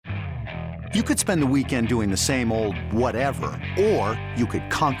You could spend the weekend doing the same old whatever, or you could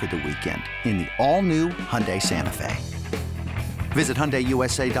conquer the weekend in the all-new Hyundai Santa Fe. Visit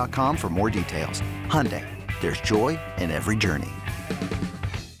HyundaiUSA.com for more details. Hyundai, there's joy in every journey.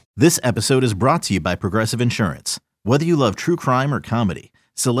 This episode is brought to you by Progressive Insurance. Whether you love true crime or comedy,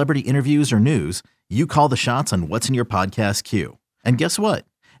 celebrity interviews or news, you call the shots on what's in your podcast queue. And guess what?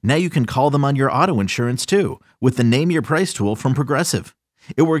 Now you can call them on your auto insurance too with the Name Your Price tool from Progressive.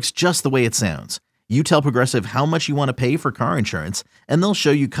 It works just the way it sounds. You tell Progressive how much you want to pay for car insurance, and they'll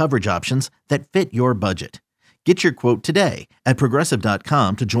show you coverage options that fit your budget. Get your quote today at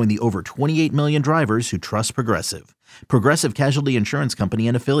Progressive.com to join the over 28 million drivers who trust Progressive. Progressive Casualty Insurance Company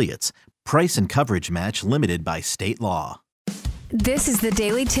and Affiliates. Price and coverage match limited by state law. This is the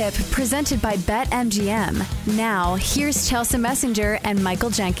Daily Tip presented by BetMGM. Now, here's Chelsea Messenger and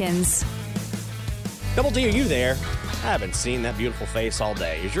Michael Jenkins. Double D, are you there? I haven't seen that beautiful face all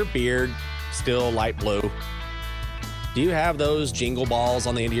day. Is your beard still light blue? Do you have those jingle balls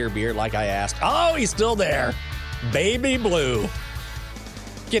on the end of your beard like I asked? Oh, he's still there. Baby blue.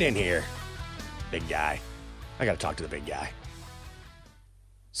 Get in here, big guy. I got to talk to the big guy.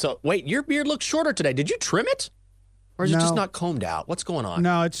 So, wait, your beard looks shorter today. Did you trim it? Or is it just not combed out? What's going on?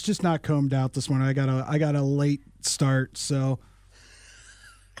 No, it's just not combed out this morning. I got a late start, so.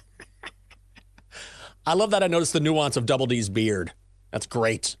 I love that I noticed the nuance of Double D's beard. That's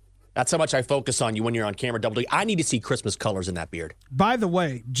great. That's how much I focus on you when you're on camera, Double D. I need to see Christmas colors in that beard. By the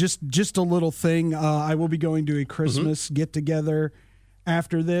way, just a little thing. I will be going to a Christmas get-together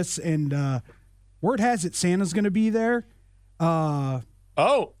after this, and word has it Santa's going to be there. And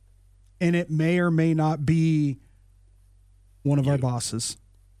it may or may not be one of our bosses.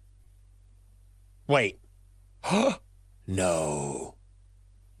 Wait. No.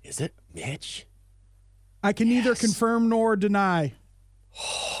 Is it Mitch? I can neither confirm nor deny.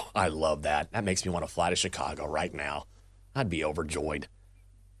 I love that. That makes me want to fly to Chicago right now. I'd be overjoyed.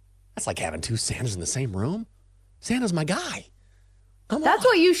 That's like having two Santas in the same room. Santa's my guy. That's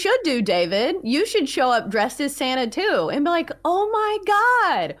what you should do, David. You should show up dressed as Santa too and be like, oh my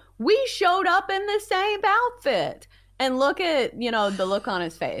God, we showed up in the same outfit. And look at, the look on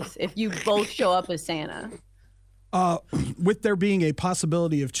his face if you both show up as Santa. With there being a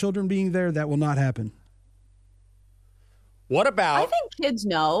possibility of children being there, that will not happen. What about? I think kids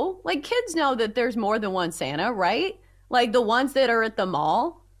know. Like, kids know that there's more than one Santa, right? Like the ones that are at the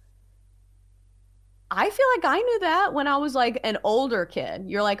mall. I feel like I knew that when I was like an older kid.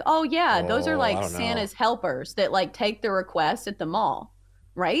 You're like, oh yeah, those are like Santa's helpers that like take the requests at the mall,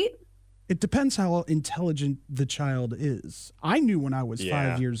 right? It depends how intelligent the child is. I knew when I was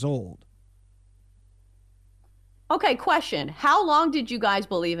 5 years old. Okay, question. How long did you guys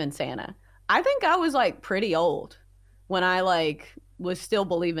believe in Santa? I think I was like pretty old when I like was still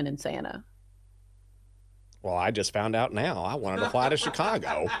believing in Santa. Well, I just found out now. I wanted to fly to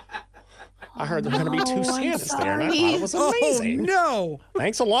Chicago. I heard there were going to be two Santas there, and I thought it was amazing. Oh, no.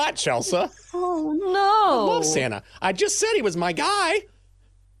 Thanks a lot, Chelsea. Oh, no. I love Santa. I just said he was my guy.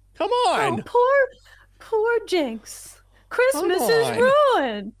 Come on. Oh, poor Jinx. Christmas is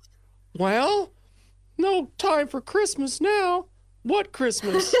ruined. Well, no time for Christmas now. What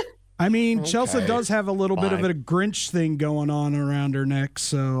Christmas? I mean, Chelsea does have a little bit of a Grinch thing going on around her neck,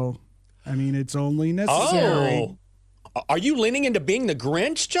 so, I mean, it's only necessary. Oh. Are you leaning into being the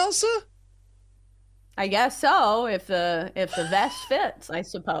Grinch, Chelsea? I guess so, if the vest fits, I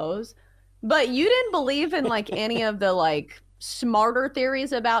suppose. But you didn't believe in like any of the like smarter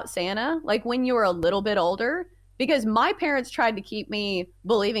theories about Santa, like when you were a little bit older, because my parents tried to keep me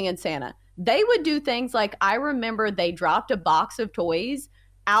believing in Santa. They would do things like, I remember they dropped a box of toys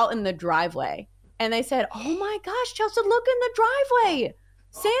out in the driveway, and they said, oh my gosh, Chelsea, look in the driveway.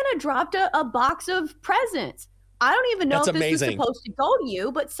 Santa dropped a box of presents. I don't even know if this was supposed to go to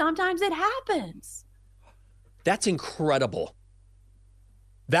you, but sometimes it happens. That's incredible.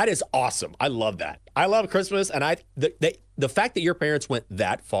 That is awesome. I love that. I love Christmas, and the fact that your parents went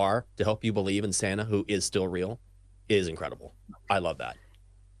that far to help you believe in Santa, who is still real, is incredible. I love that.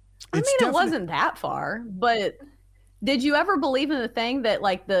 It wasn't that far, but did you ever believe in the thing that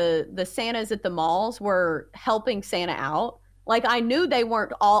like the Santas at the malls were helping Santa out? Like, I knew they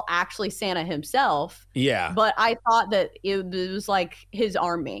weren't all actually Santa himself. Yeah. But I thought that it was like his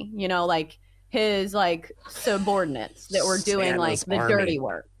army, like his like subordinates that were doing like the dirty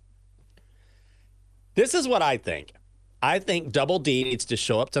work. This is what I think. I think Double D needs to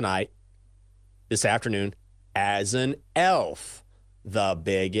show up tonight, this afternoon, as an elf. The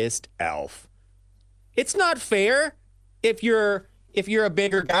biggest elf. It's not fair if you're if you're a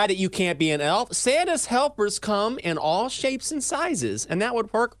bigger guy that you can't be an elf. Santa's helpers come in all shapes and sizes, and that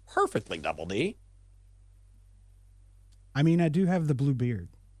would work perfectly, Double D. I mean, I do have the blue beard.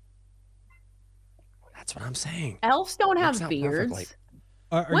 That's what I'm saying. Elves don't have beards. When's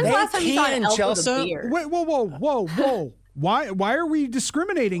the last time you saw an elf with a beard? Wait, whoa. Why are we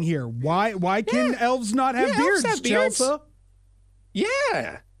discriminating here? Why can elves not have beards, Chelsea?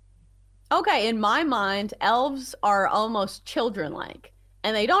 Yeah. Okay, in my mind, elves are almost children-like,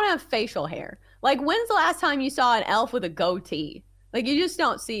 and they don't have facial hair. Like, when's the last time you saw an elf with a goatee? Like, you just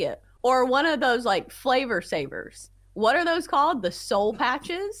don't see it. Or one of those, like, flavor savers. What are those called? The soul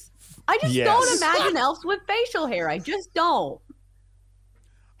patches? I just don't imagine elves with facial hair. I just don't.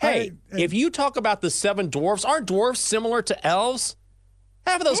 Hey, if you talk about the 7 dwarfs, aren't dwarfs similar to elves?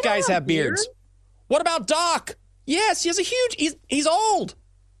 Half of those guys have beards. What about Doc? Yes, he has a huge... He's old.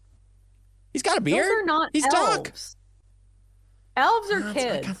 He's got a beard. Those are not He's elves. Doc. Elves are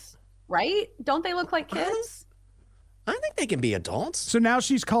kids, right? Don't they look like kids? I think they can be adults. So now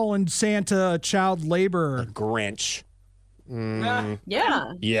she's calling Santa a child laborer. Grinch.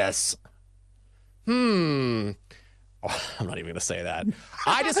 Yeah. Yes. Oh, I'm not even going to say that.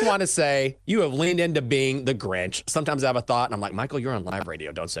 I just want to say you have leaned into being the Grinch. Sometimes I have a thought, and I'm like, Michael, you're on live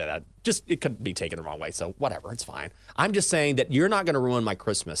radio. Don't say that. It could be taken the wrong way, so whatever. It's fine. I'm just saying that you're not going to ruin my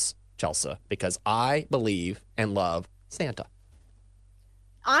Christmas, Chelsea, because I believe and love Santa.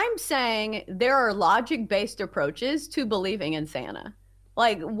 I'm saying there are logic-based approaches to believing in Santa.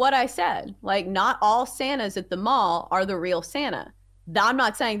 Like what I said, like not all Santas at the mall are the real Santa. I'm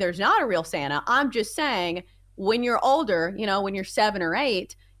not saying there's not a real Santa. I'm just saying when you're older, when you're 7 or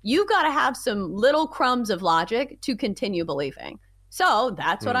 8, you got to have some little crumbs of logic to continue believing. So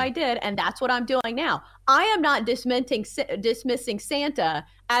that's what I did, and that's what I'm doing now. I am not dismissing Santa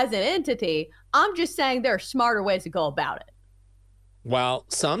as an entity. I'm just saying there are smarter ways to go about it. Well,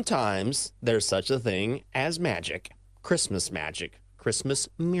 sometimes there's such a thing as magic, Christmas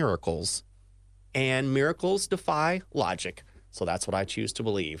miracles, and miracles defy logic. So that's what I choose to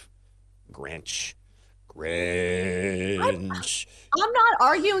believe. Grinch. I'm not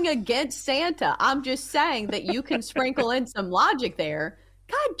arguing against Santa. I'm just saying that you can sprinkle in some logic there.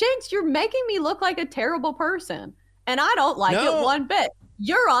 God, Jenks, you're making me look like a terrible person, and I don't like it one bit.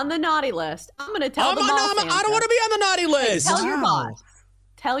 You're on the naughty list. I'm going to tell the mall Santa. I don't want to be on the naughty list. Tell your boss.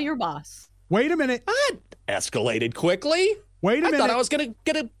 Tell your boss. Wait a minute. That escalated quickly. Wait a minute. I thought I was going to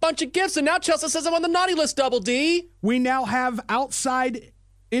get a bunch of gifts, and now Chelsea says I'm on the naughty list, Double D. We now have outside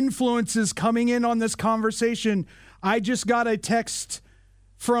influences coming in on this conversation. I just got a text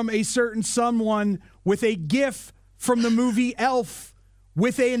from a certain someone with a GIF from the movie Elf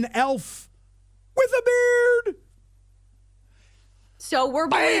with an elf with a beard. So we're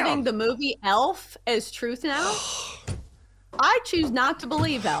believing the movie Elf is truth now? I choose not to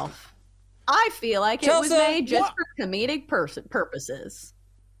believe Elf. I feel like it was made just for comedic purposes.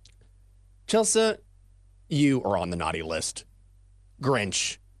 Chelsea, you are on the naughty list.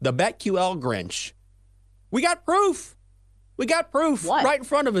 Grinch. The BetQL Grinch. We got proof. What? Right in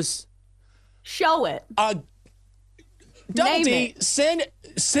front of us. Show it. Double D,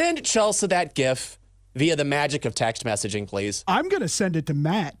 send Chelsea that GIF via the magic of text messaging, please. I'm going to send it to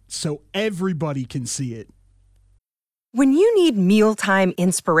Matt so everybody can see it. When you need mealtime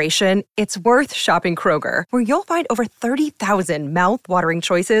inspiration, it's worth shopping Kroger, where you'll find over 30,000 mouth-watering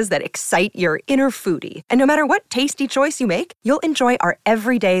choices that excite your inner foodie. And no matter what tasty choice you make, you'll enjoy our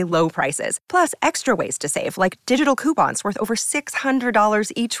everyday low prices, plus extra ways to save, like digital coupons worth over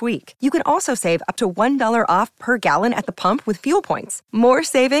 $600 each week. You can also save up to $1 off per gallon at the pump with fuel points. More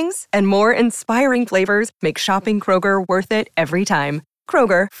savings and more inspiring flavors make shopping Kroger worth it every time.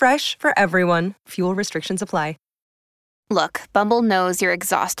 Kroger, fresh for everyone. Fuel restrictions apply. Look, Bumble knows you're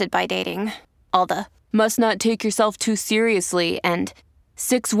exhausted by dating. All the, must not take yourself too seriously, and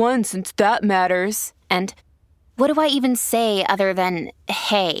 6'1" since that matters, and what do I even say other than,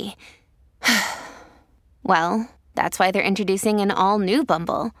 hey? Well, that's why they're introducing an all-new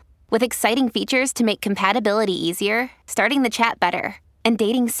Bumble, with exciting features to make compatibility easier, starting the chat better, and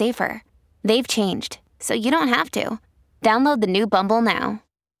dating safer. They've changed, so you don't have to. Download the new Bumble now.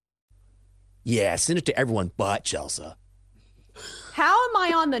 Yeah, send it to everyone but Chelsea. How am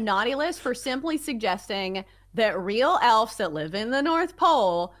I on the naughty list for simply suggesting that real elves that live in the North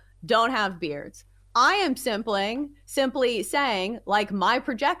Pole don't have beards? I am simply saying, like, my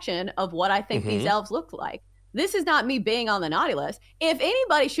projection of what I think these elves look like. This is not me being on the naughty list. If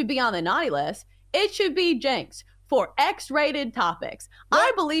anybody should be on the naughty list, it should be Jenks for X-rated topics. What?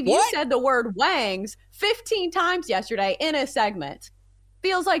 I believe you said the word wangs 15 times yesterday in a segment.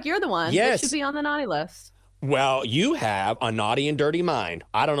 Feels like you're the one that should be on the naughty list. Well, you have a naughty and dirty mind.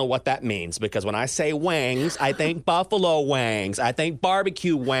 I don't know what that means because when I say wangs, I think buffalo wangs. I think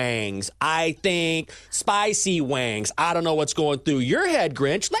barbecue wangs. I think spicy wangs. I don't know what's going through your head,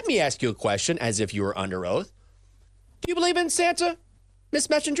 Grinch. Let me ask you a question as if you were under oath. Do you believe in Santa, Miss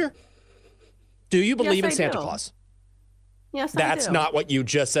Messenger? Do you believe in Santa Claus? Yes, I do. That's not what you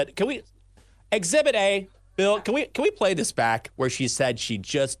just said. Can we, Exhibit A, Bill, can we play this back where she said she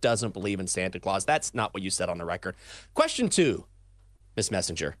just doesn't believe in Santa Claus? That's not what you said on the record. Question 2, Ms.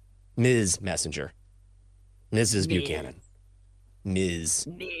 Messenger. Mrs. Buchanan. Ms.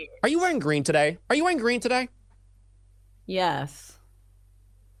 Are you wearing green today? Yes.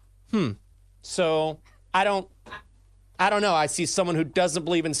 So I don't know. I see someone who doesn't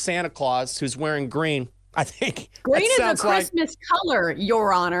believe in Santa Claus who's wearing green. I think green is a Christmas color,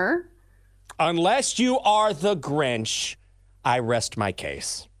 Your Honor. Unless you are the Grinch, I rest my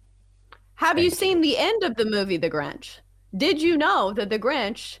case. Have you seen the end of the movie, The Grinch? Did you know that the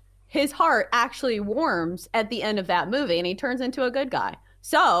Grinch, his heart actually warms at the end of that movie and he turns into a good guy?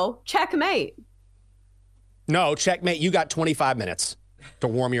 So, checkmate. No, checkmate. You got 25 minutes to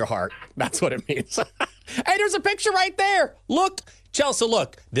warm your heart. That's what it means. Hey, there's a picture right there. Look, Chelsea,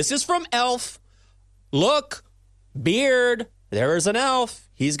 look. This is from Elf. Look, beard. There is an elf.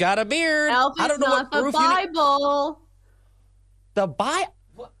 He's got a beard. Elf is not the Bible. The Bible?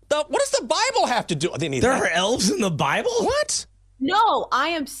 What does the Bible have to do with anything? There are elves in the Bible? What? No, I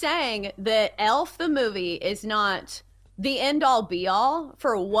am saying that Elf the movie is not the end-all be-all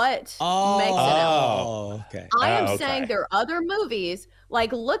for what makes it Elf. Okay. I am saying there are other movies,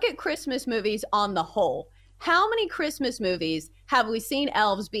 like look at Christmas movies on the whole. How many Christmas movies have we seen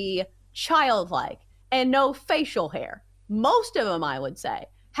elves be childlike and no facial hair? Most of them, I would say.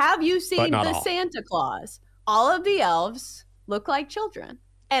 Have you seen the Santa Claus? All of the elves look like children.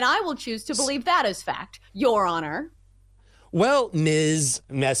 And I will choose to believe that as fact, Your Honor. Well, Ms.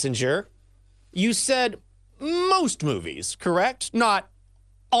 Messenger, you said most movies, correct? Not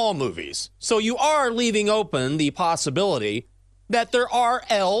all movies. So you are leaving open the possibility that there are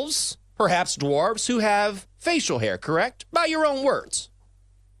elves, perhaps dwarves, who have facial hair, correct? By your own words.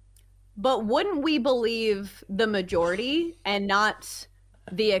 But wouldn't we believe the majority and not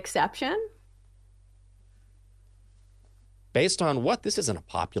the exception? Based on what? This isn't a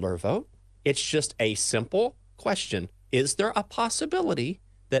popular vote. It's just a simple question. Is there a possibility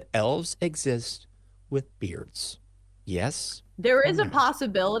that elves exist with beards? Yes? There is a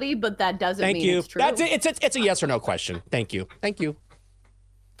possibility, but that doesn't mean it's true. That's it. It's a yes or no question. Thank you.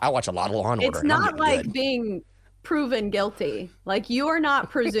 I watch a lot of Law and Order. It's not like being proven guilty. Like, you are not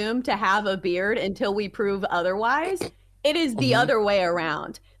presumed to have a beard until we prove otherwise. It is the other way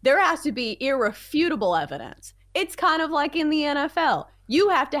around. There has to be irrefutable evidence. It's kind of like in the NFL. You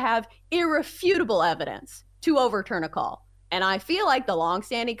have to have irrefutable evidence to overturn a call. And I feel like the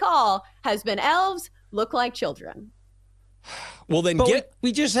longstanding call has been elves look like children. Well, then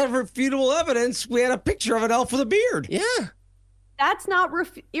we just have irrefutable evidence. We had a picture of an elf with a beard. Yeah. That's not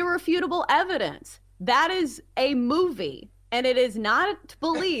irrefutable evidence. That is a movie, and it is not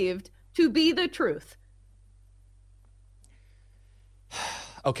believed to be the truth.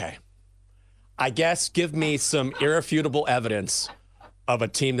 Okay. I guess give me some irrefutable evidence of a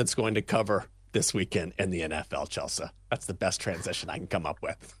team that's going to cover this weekend in the NFL, Chelsea. That's the best transition I can come up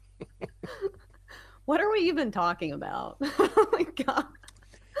with. What are we even talking about? Oh my God.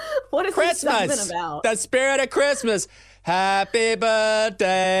 What is Christmas, this segment about? The spirit of Christmas. Happy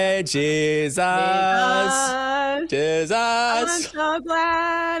birthday, Jesus. Jesus. I'm so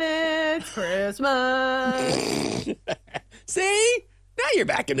glad it's Christmas. See? Now you're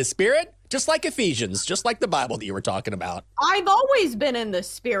back in the spirit. Just like Ephesians, just like the Bible that you were talking about. I've always been in the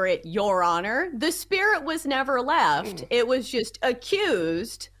spirit, Your Honor. The spirit was never left. It was just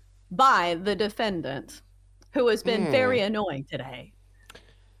accused by the defendant, who has been very annoying today.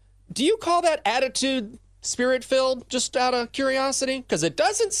 Do you call that attitude spirit-filled, just out of curiosity? Because it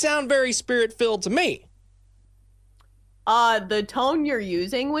doesn't sound very spirit-filled to me. The tone you're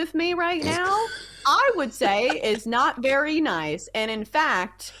using with me right now, I would say, is not very nice. And in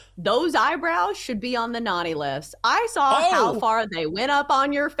fact, those eyebrows should be on the naughty list. I saw how far they went up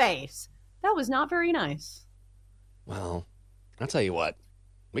on your face. That was not very nice. Well, I'll tell you what.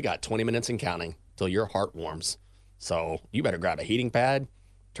 We got 20 minutes and counting till your heart warms. So you better grab a heating pad,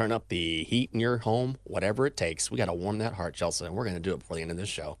 turn up the heat in your home, whatever it takes. We got to warm that heart, Chelsea, and we're going to do it before the end of this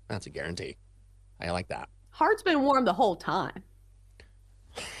show. That's a guarantee. I like that. Heart's been warm the whole time.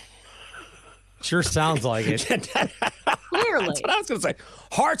 Sure sounds like it. Clearly. That's what I was going to say.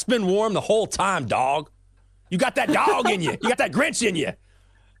 Heart's been warm the whole time, dog. You got that dog in you. You got that Grinch in you.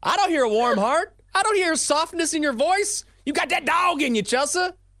 I don't hear a warm heart. I don't hear softness in your voice. You got that dog in you, Chelsea.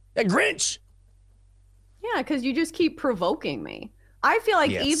 That Grinch. Yeah, because you just keep provoking me. I feel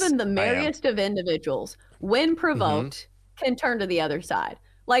like even the merriest of individuals, when provoked, can turn to the other side.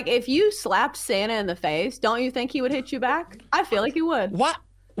 Like, if you slapped Santa in the face, don't you think he would hit you back? I feel like he would. What?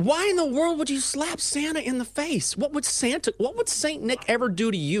 Why in the world would you slap Santa in the face? What would Saint Nick ever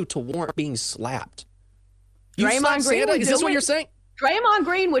do to you to warrant being slapped? You Draymond Green Santa? Is this what you're saying? Draymond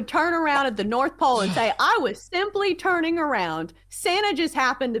Green would turn around at the North Pole and say, I was simply turning around. Santa just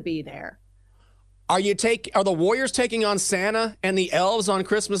happened to be there. Are the Warriors taking on Santa and the elves on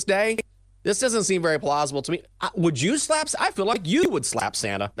Christmas Day? This doesn't seem very plausible to me. Would you slap? I feel like you would slap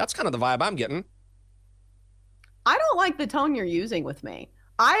Santa. That's kind of the vibe I'm getting. I don't like the tone you're using with me.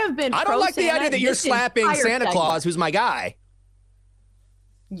 I don't like the idea that you're slapping Santa Claus, who's my guy.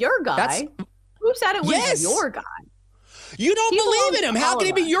 Your guy? Who said it was your guy? You don't believe in him. How can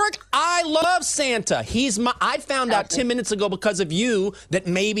he be your guy? I love Santa. I found out 10 minutes ago because of you that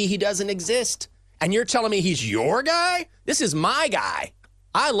maybe he doesn't exist. And you're telling me he's your guy? This is my guy.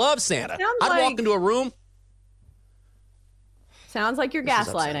 I love Santa. I'd walk into a room. Sounds like you're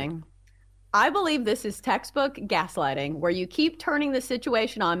gaslighting. I believe this is textbook gaslighting, where you keep turning the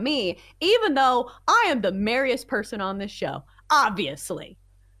situation on me, even though I am the merriest person on this show, obviously.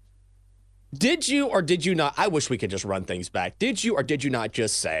 Did you or did you not? I wish we could just run things back. Did you or did you not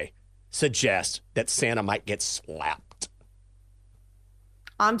just suggest that Santa might get slapped?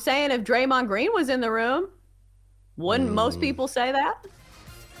 I'm saying if Draymond Green was in the room, wouldn't most people say that?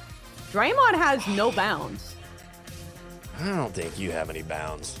 Draymond has no bounds. I don't think you have any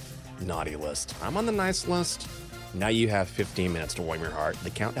bounds. Naughty list. I'm on the nice list. Now you have 15 minutes to warm your heart.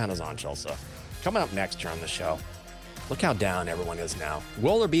 The countdown is on, Chelsea. Coming up next here on the show, look how down everyone is now.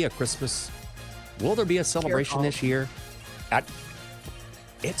 Will there be a Christmas? Will there be a celebration this year?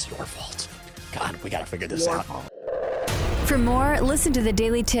 It's your fault. God, we got to figure this out. For more, listen to the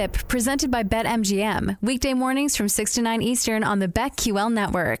Daily Tip presented by BetMGM. Weekday mornings from 6 to 9 Eastern on the BetQL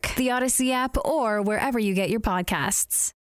network, the Odyssey app, or wherever you get your podcasts.